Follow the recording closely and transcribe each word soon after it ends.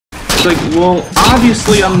It's like, well,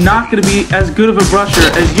 obviously I'm not going to be as good of a brusher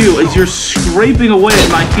as you're scraping away at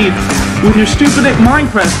my teeth with your stupid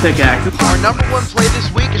Minecraft pickaxe. Our number one play this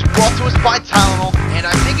week is brought to us by Tylenol, and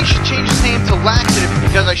I think he should change his name to Laxative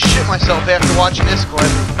because I shit myself after watching this clip.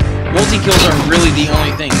 Multi-kills are really the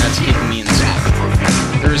only thing that's keeping me in the game.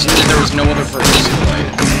 There was no other purpose to play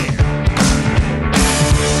it.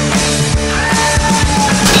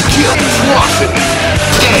 Kill velocity,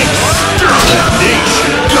 extermination,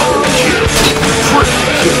 double kill, triple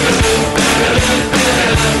kill,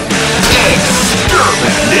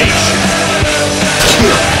 extermination,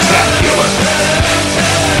 kill-tacular,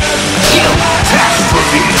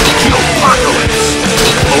 kill-catastrophe, kill-apocalypse,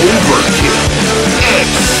 overkill,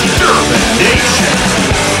 extermination.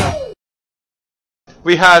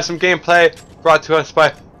 We have some gameplay brought to us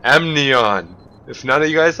by Amnion. If none of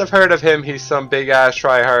you guys have heard of him, he's some big ass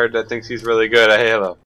tryhard that thinks he's really good at Halo.